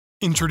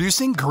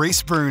Introducing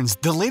Grace Burns,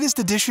 the latest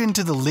addition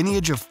to the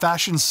lineage of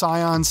fashion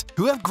scions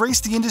who have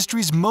graced the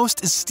industry's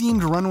most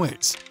esteemed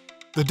runways.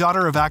 The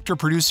daughter of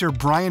actor-producer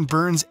Brian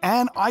Burns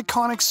and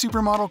iconic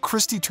supermodel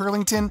Christy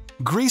Turlington,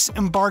 Grace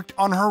embarked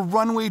on her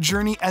runway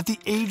journey at the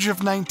age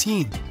of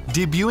 19,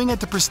 debuting at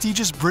the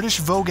prestigious British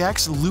Vogue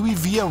X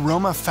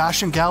LuisViaRoma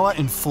fashion gala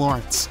in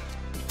Florence.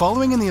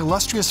 Following in the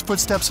illustrious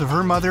footsteps of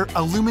her mother,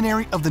 a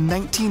luminary of the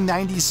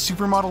 1990s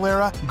supermodel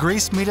era,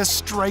 Grace made a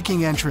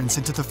striking entrance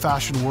into the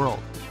fashion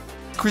world.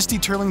 Christy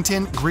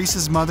Turlington,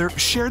 Grace's mother,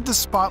 shared the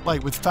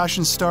spotlight with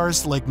fashion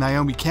stars like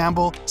Naomi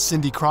Campbell,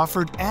 Cindy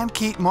Crawford, and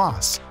Kate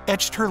Moss,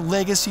 etched her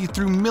legacy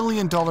through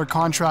million-dollar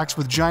contracts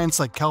with giants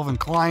like Calvin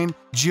Klein,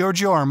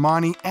 Giorgio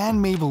Armani,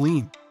 and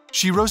Maybelline.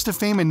 She rose to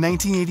fame in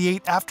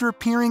 1988 after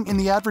appearing in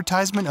the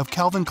advertisement of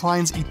Calvin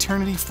Klein's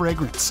Eternity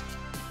fragrance.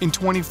 In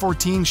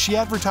 2014, she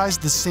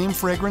advertised the same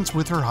fragrance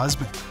with her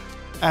husband.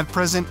 At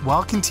present,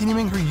 while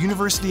continuing her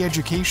university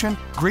education,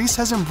 Grace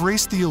has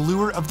embraced the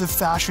allure of the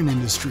fashion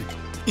industry.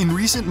 In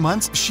recent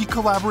months, she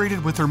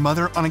collaborated with her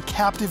mother on a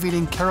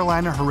captivating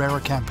Carolina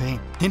Herrera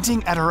campaign,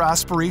 hinting at her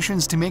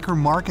aspirations to make her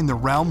mark in the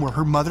realm where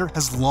her mother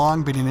has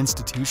long been an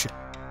institution.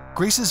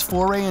 Grace's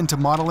foray into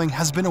modeling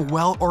has been a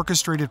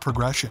well-orchestrated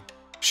progression.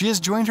 She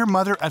has joined her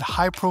mother at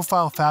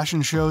high-profile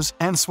fashion shows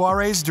and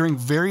soirees during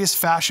various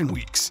fashion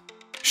weeks.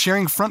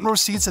 Sharing front-row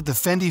seats at the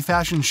Fendi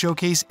Fashion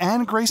Showcase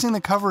and gracing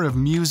the cover of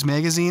Muse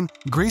magazine,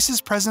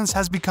 Grace's presence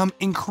has become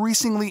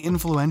increasingly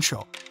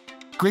influential.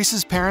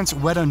 Grace's parents,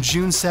 wed on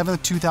June 7,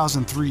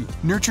 2003,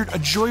 nurtured a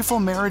joyful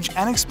marriage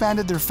and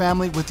expanded their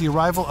family with the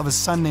arrival of a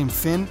son named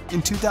Finn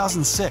in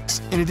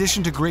 2006, in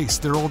addition to Grace,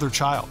 their older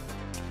child.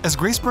 As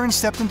Grace Burns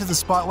stepped into the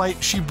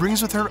spotlight, she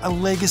brings with her a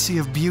legacy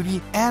of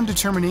beauty and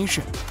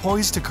determination,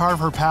 poised to carve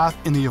her path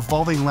in the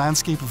evolving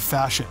landscape of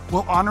fashion,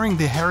 while honoring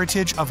the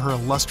heritage of her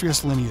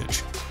illustrious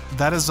lineage.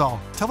 That is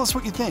all. Tell us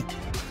what you think.